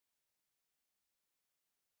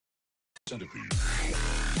Centipede.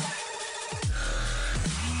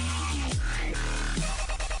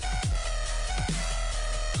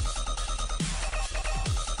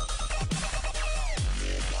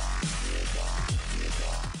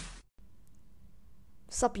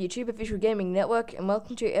 Sup YouTube, Official Gaming Network, and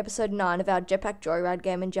welcome to episode 9 of our Jetpack Joyride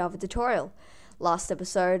game and Java tutorial. Last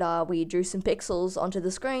episode, we drew some pixels onto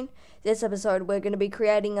the screen. This episode, we're going to be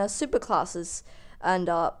creating superclasses. And,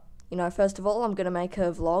 first of all, I'm going to make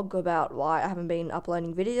a vlog about why I haven't been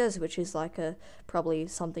uploading videos, which is probably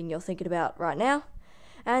something you're thinking about right now.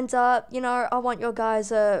 And, I want your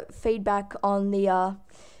guys' feedback on the,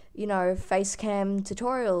 face cam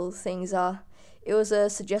tutorial things. It was a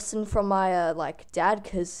suggestion from my dad,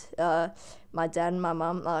 because my dad and my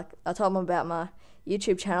mum, I told him about my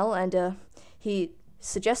YouTube channel, and he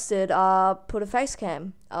suggested put a face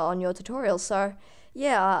cam on your tutorial. So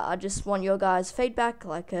yeah, I just want your guys' feedback.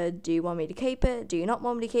 Do you want me to keep it? Do you not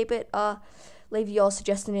want me to keep it? Leave your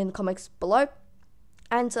suggestion in the comments below.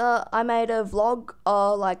 And I made a vlog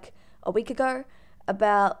a week ago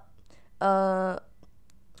about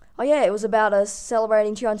it was about us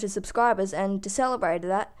celebrating 200 subscribers, and to celebrate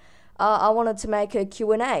that, I wanted to make a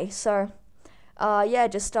Q&A. So,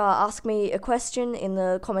 just ask me a question in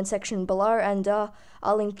the comment section below, and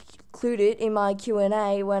I'll include it in my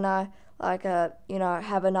Q&A when I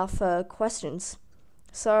have enough questions.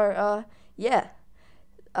 So,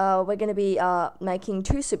 we're going to be making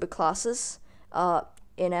 2 superclasses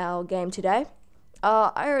in our game today.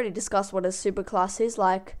 I already discussed what a superclass is,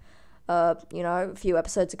 a few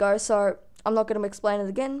episodes ago, so I'm not going to explain it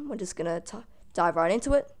again. We're just going to dive right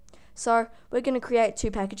into it. So we're going to create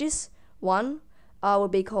 2 packages. One will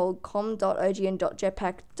be called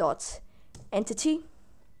com.ogn.jetpack.entity,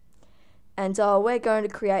 and we're going to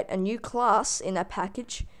create a new class in that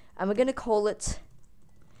package, and we're going to call it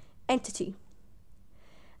entity.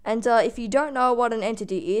 And if you don't know what an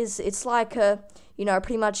entity is, it's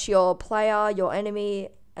pretty much your player, your enemy,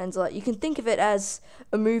 and you can think of it as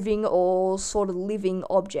a moving or sort of living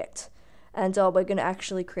object. And we're going to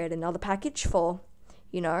actually create another package for,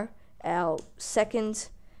 our second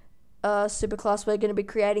superclass we're going to be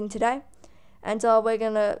creating today. And we're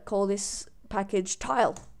going to call this package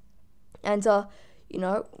tile. And,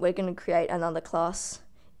 we're going to create another class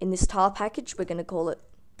in this tile package. We're going to call it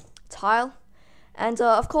tile. And,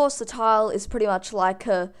 of course, the tile is pretty much like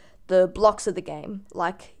the blocks of the game.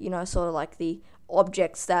 Sort of like the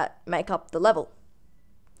objects that make up the level.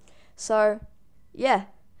 So, yeah.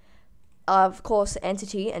 Of course,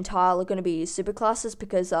 entity and tile are going to be superclasses,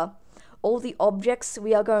 because all the objects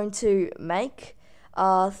we are going to make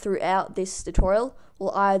throughout this tutorial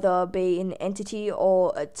will either be an entity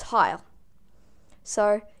or a tile.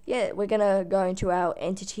 So, yeah, we're going to go into our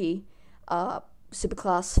entity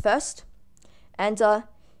superclass first. And, as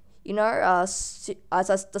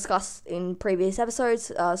I discussed in previous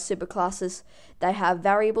episodes, superclasses, they have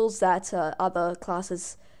variables that other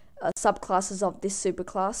classes, subclasses of this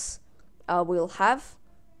superclass will have.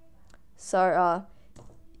 So,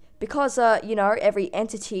 because, every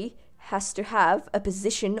entity has to have a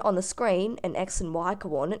position on the screen, an X and Y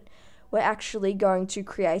coordinate, we're actually going to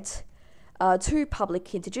create 2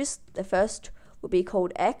 public integers. The first will be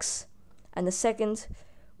called X, and the second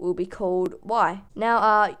will be called Y.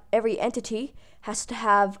 Now, every entity has to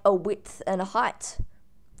have a width and a height,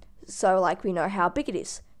 so we know how big it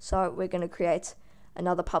is. So we're going to create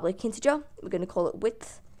another public integer. We're going to call it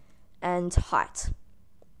width and height.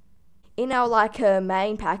 In our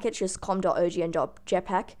main package, just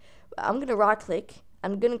com.ogn.jetpack, I'm going to right click.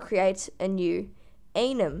 I'm going to create a new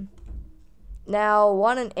enum. Now,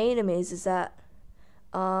 what an enum is that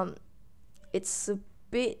it's a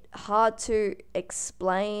bit hard to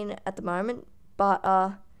explain at the moment, but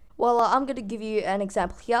I'm going to give you an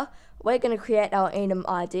example here. We're going to create our enum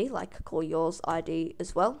ID, call yours ID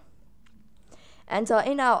as well. And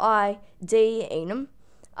in our ID enum,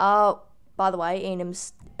 by the way, enum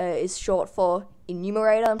is short for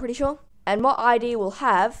enumerator, I'm pretty sure. And what ID will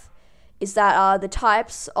have is that the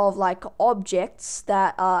types of objects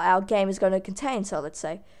that our game is going to contain. So let's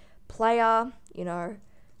say player,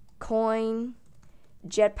 coin,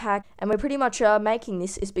 jetpack. And we're pretty much making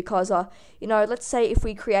this is because let's say if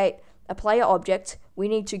we create a player object, we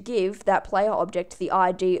need to give that player object the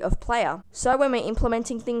ID of player. So when we're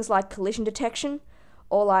implementing things like collision detection,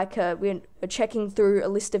 or we're checking through a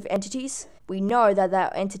list of entities, we know that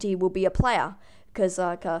that entity will be a player. Because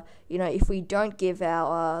if we don't give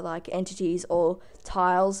our entities or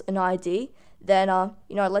tiles an ID, then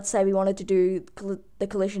let's say we wanted to do the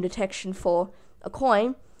collision detection for a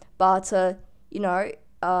coin, but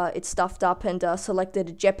it stuffed up and selected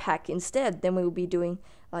a jetpack instead, then we will be doing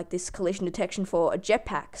like this collision detection for a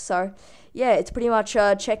jetpack. So yeah, it's pretty much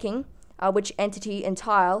checking which entity and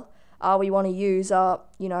tile we want to use,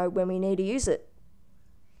 when we need to use it.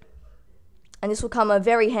 And this will come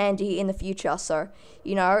very handy in the future, so,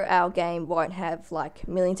 our game won't have, like,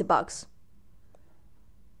 millions of bugs.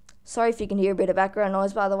 Sorry if you can hear a bit of background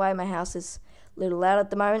noise, by the way. My house is a little loud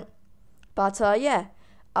at the moment. But,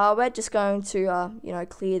 we're just going to,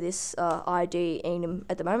 clear this ID enum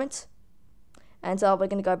at the moment. And we're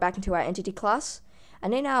going to go back into our entity class.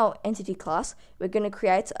 And in our entity class, we're going to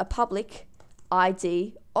create a public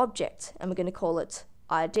ID object. And we're going to call it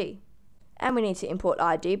ID. And we need to import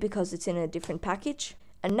ID because it's in a different package.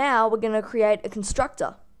 And now we're going to create a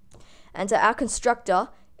constructor. And our constructor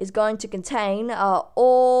is going to contain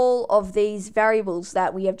all of these variables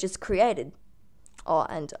that we have just created. Oh,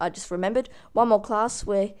 and I just remembered, one more class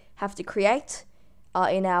we have to create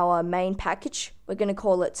in our main package. We're going to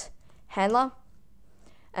call it handler.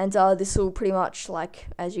 And this will pretty much, like,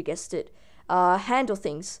 as you guessed it, handle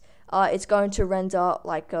things. It's going to render,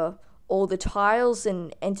 like, all the tiles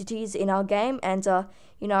and entities in our game, and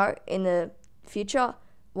in the future,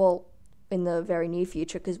 well, in the very near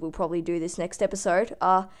future, because we'll probably do this next episode,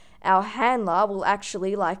 our handler will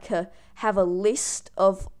actually have a list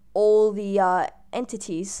of all the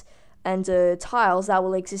entities and tiles that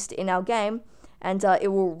will exist in our game, and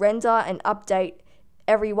it will render and update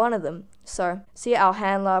every one of them. So see, our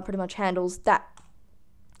handler pretty much handles that.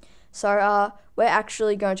 So we're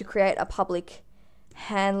actually going to create a public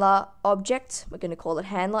handler object. We're going to call it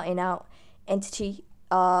handler in our entity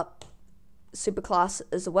superclass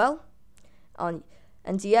as well. And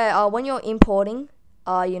when you're importing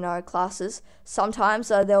classes, sometimes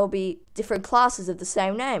there will be different classes of the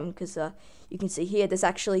same name, because you can see here there's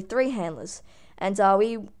actually 3 handlers, and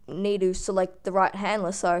we need to select the right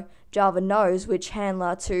handler so Java knows which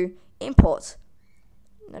handler to import.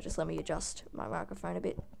 Now just let me adjust my microphone a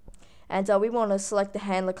bit. And we want to select the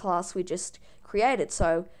handler class we just created.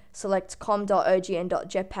 So select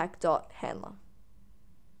com.ogn.jetpack.handler.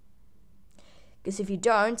 Because if you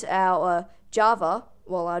don't, our Java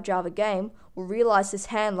game will realize this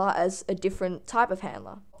handler as a different type of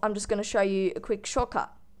handler. I'm just going to show you a quick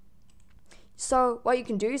shortcut. So what you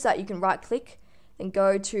can do is that you can right click, then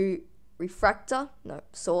go to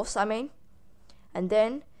source, and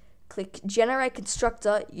then click generate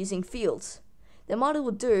constructor using fields. Then what it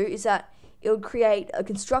will do is that it will create a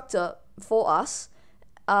constructor for us,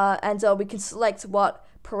 and we can select what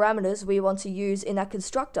parameters we want to use in that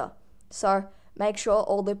constructor. So make sure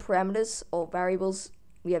all the parameters or variables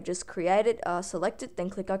we have just created are selected, then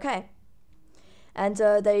click OK. And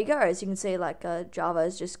there you go. As you can see, Java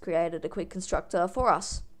has just created a quick constructor for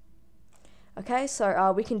us. Okay,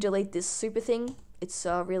 so we can delete this super thing. It's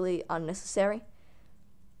really unnecessary.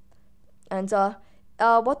 And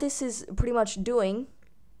what this is pretty much doing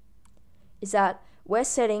is that we're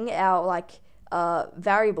setting our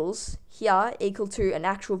variables here equal to an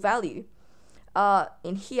actual value.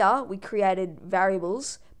 In here, we created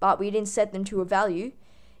variables, but we didn't set them to a value.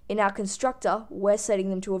 In our constructor, we're setting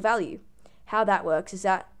them to a value. How that works is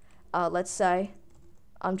that, let's say,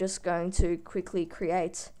 I'm just going to quickly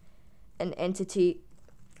create an entity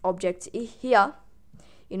object here.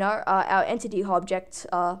 Our entity object,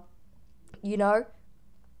 our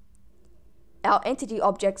entity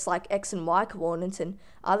objects like X and Y coordinates and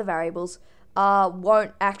other variables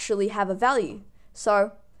won't actually have a value.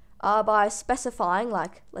 So by specifying,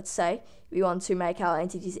 let's say we want to make our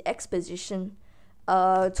entity's X position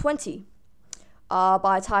 20.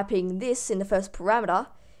 By typing this in the first parameter,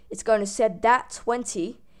 it's going to set that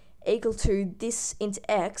 20 equal to this int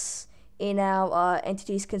X in our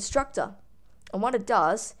entity's constructor. And what it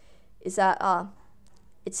does is that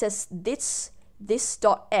it says this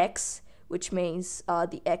dot X, which means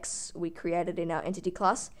the X we created in our entity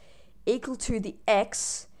class, equal to the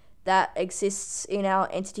X that exists in our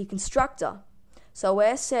entity constructor. So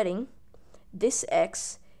we're setting this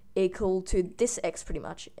X equal to this X pretty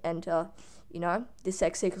much, and this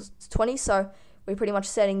X equals 20, so we're pretty much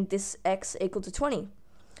setting this X equal to 20.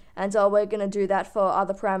 And we're going to do that for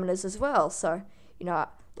other parameters as well. So,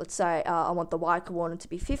 let's say I want the Y coordinate to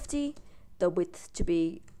be 50, the width to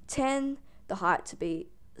be 10, the height to be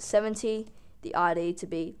 70, the ID to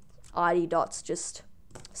be ID dots just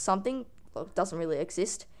something, well, it doesn't really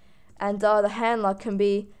exist. And the handler can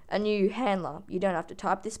be a new handler. You don't have to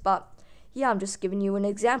type this, but yeah, I'm just giving you an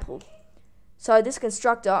example. So this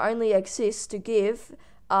constructor only exists to give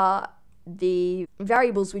the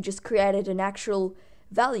variables we just created an actual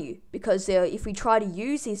value, because if we try to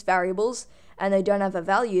use these variables and they don't have a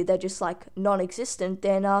value, they're just like non-existent,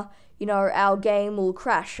 then our game will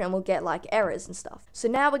crash and we'll get like errors and stuff. So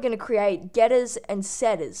now we're going to create getters and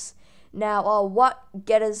setters. Now what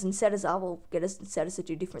getters and setters are, well, getters and setters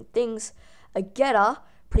do different things. A getter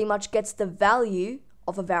pretty much gets the value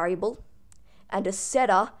of a variable, and a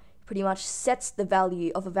setter pretty much sets the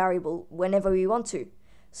value of a variable whenever we want to.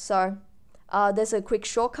 So there's a quick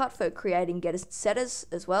shortcut for creating getters and setters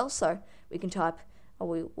as well. So we can type,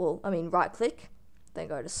 right click, then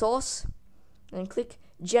go to source, and click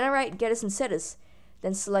generate getters and setters.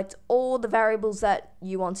 Then select all the variables that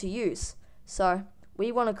you want to use. So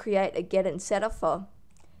we want to create a getter and setter for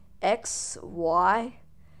x, y,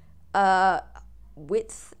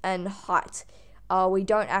 width, and height. We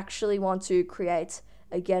don't actually want to create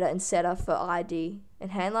a getter and setter for ID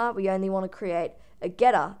and handler. We only want to create a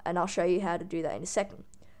getter, and I'll show you how to do that in a second.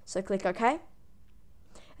 So click OK,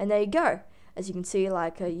 and there you go. As you can see,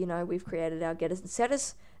 we've created our getters and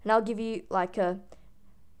setters, and I'll give you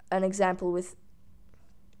an example with,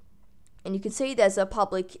 and you can see there's a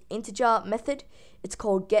public integer method. It's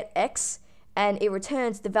called getX, and it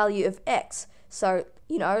returns the value of x. So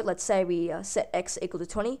let's say we set x equal to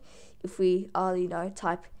 20. If we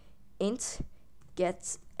type int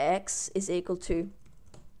get x is equal to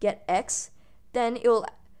get x, then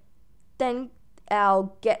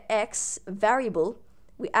our get x variable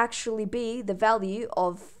will actually be the value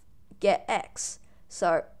of get x.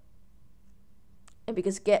 So, and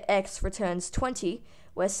because get x returns 20,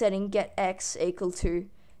 we're setting get x equal to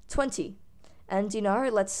 20. And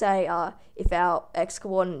let's say if our x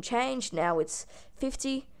coordinate changed, now it's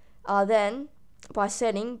 50, then by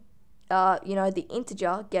setting the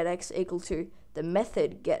integer get x equal to the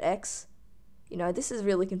method get x, this is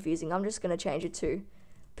really confusing. I'm just going to change it to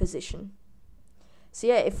position. So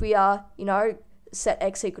yeah, if we set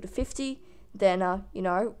x equal to 50, then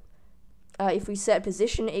if we set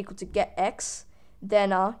position equal to get x,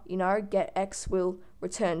 then get x will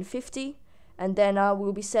return 50, and then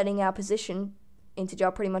we'll be setting our position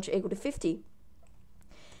integer pretty much equal to 50.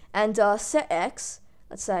 And set x,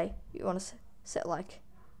 let's say you want to set like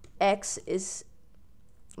x is,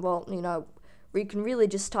 we can really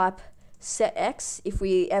just type set x if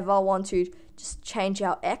we ever want to just change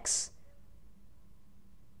our x.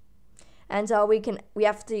 And we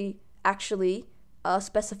have to actually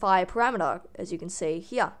specify a parameter, as you can see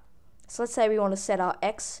here. So let's say we want to set our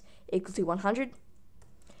x equal to 100,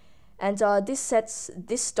 and this sets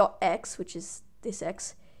this dot x, which is this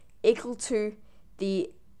x, equal to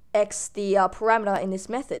the x, the parameter in this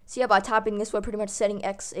method. So yeah, by typing this, we're pretty much setting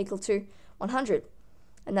x equal to 100,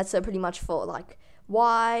 and that's pretty much for like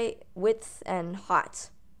y, width, and height.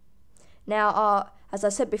 Now, as I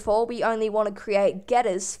said before, we only want to create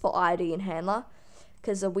getters for ID and handler,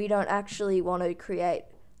 because we don't actually want to create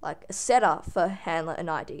like a setter for handler and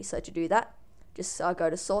ID. So to do that, just go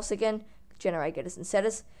to source again, generate getters and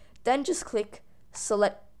setters, then just click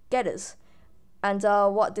select getters. And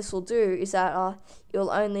what this will do is that you'll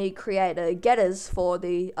only create getters for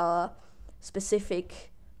the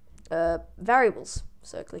specific variables.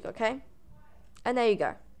 So click OK, and there you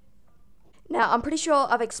go. Now I'm pretty sure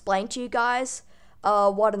I've explained to you guys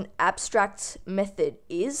what an abstract method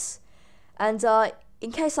is, and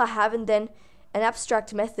in case I haven't, then an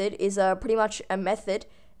abstract method is pretty much a method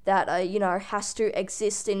that has to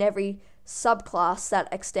exist in every subclass that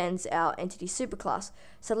extends our entity superclass.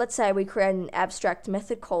 So let's say we create an abstract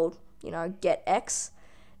method called getX,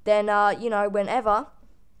 then whenever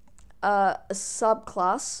a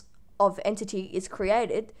subclass of entity is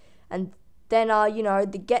created, and then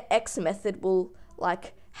the getX method will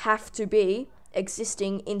have to be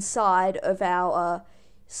existing inside of our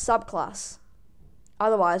subclass,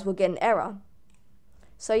 otherwise we'll get an error.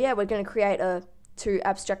 So yeah, we're going to create two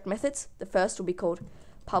abstract methods. The first will be called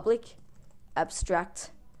public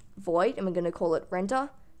abstract void, and we're going to call it render,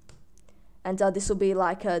 and this will be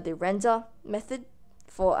like the render method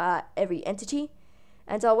for every entity,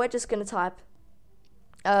 and we're just going to type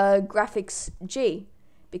graphics G,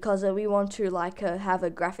 because we want to have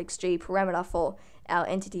a graphics G parameter for our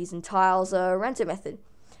entities and tiles render method.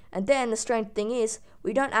 And then the strange thing is,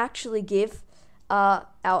 we don't actually give our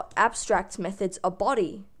abstract methods a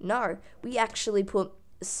body. No, we actually put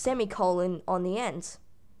a semicolon on the end.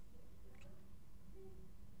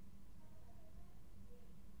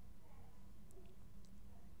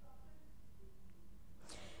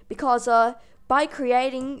 Because by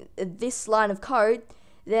creating this line of code,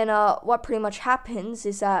 then what pretty much happens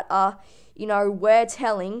is that we're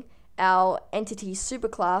telling our entity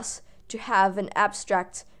superclass to have an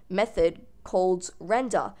abstract method called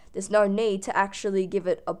render. There's no need to actually give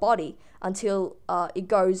it a body until it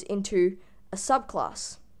goes into a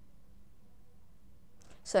subclass.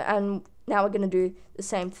 So, and now we're going to do the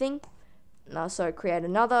same thing. Now, so create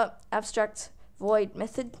another abstract void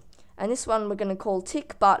method, and this one we're going to call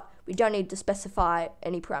tick, but we don't need to specify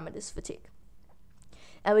any parameters for tick.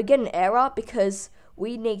 And we get an error because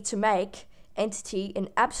we need to make entity an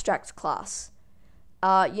abstract class.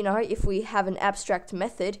 You know, if we have an abstract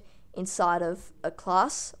method inside of a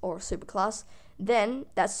class or a superclass, then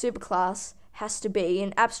that superclass has to be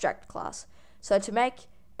an abstract class. So to make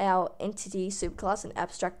our entity superclass an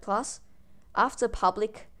abstract class, after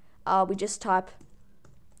public, we just type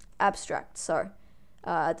abstract. So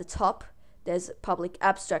at the top, there's public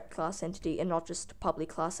abstract class entity and not just public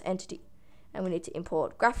class entity. And we need to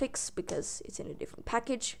import graphics because it's in a different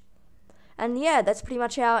package. And yeah, that's pretty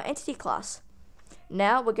much our entity class.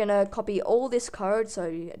 Now we're going to copy all this code, so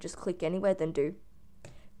you just click anywhere, then do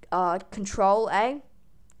Control A,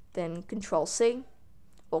 then Control C,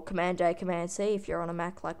 or Command A, Command C if you're on a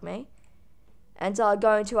Mac like me. And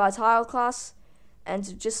go into our tile class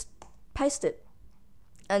and just paste it.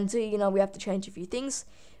 And you know, we have to change a few things.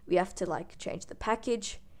 We have to like change the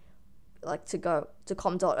package, like to go to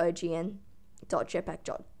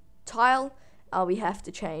com.ogn.jetpack.tile. We have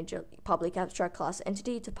to change a public abstract class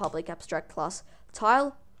entity to public abstract class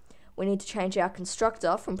tile. We need to change our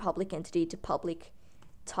constructor from public entity to public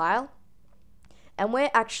tile. And we're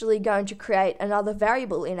actually going to create another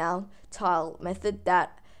variable in our tile method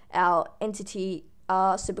that our entity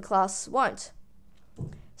superclass won't.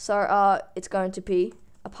 So it's going to be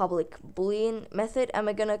a public boolean method, and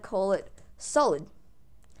we're going to call it solid.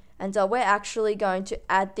 And we're actually going to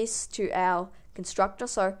add this to our constructor.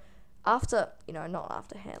 So after, you know, not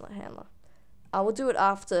after handler. We'll do it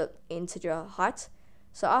after integer height.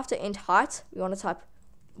 So after int height, we want to type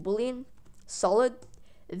boolean solid,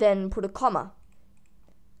 then put a comma.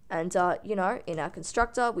 And you know, in our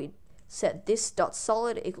constructor, we set this dot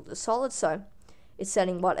solid equal to solid. So it's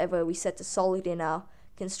setting whatever we set to solid in our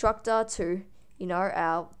constructor to, you know,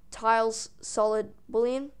 our tiles solid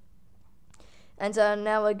boolean. And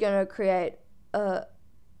now we're going to create a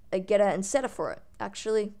getter and setter for it.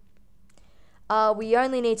 Actually, we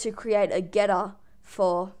only need to create a getter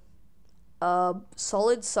for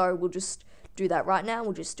solid, so we'll just do that right now.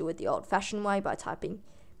 We'll just do it the old-fashioned way by typing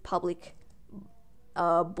public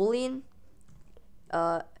boolean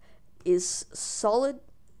is solid,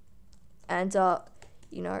 and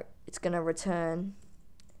you know, it's going to return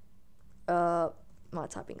my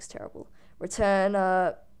typing's terrible.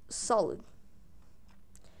 Return solid.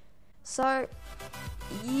 So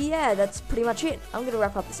yeah, that's pretty much it. I'm going to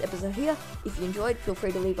wrap up this episode here. If you enjoyed, feel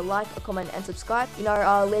free to leave a like, a comment, and subscribe. You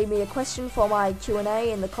know, leave me a question for my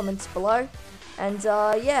Q&A in the comments below. And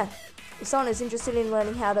yeah, if someone is interested in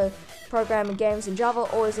learning how to program games in Java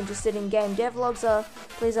or is interested in game devlogs,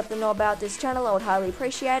 please let them know about this channel. I would highly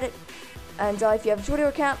appreciate it. And if you have a Twitter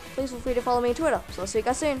account, please feel free to follow me on Twitter. So I'll see you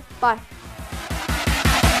guys soon. Bye.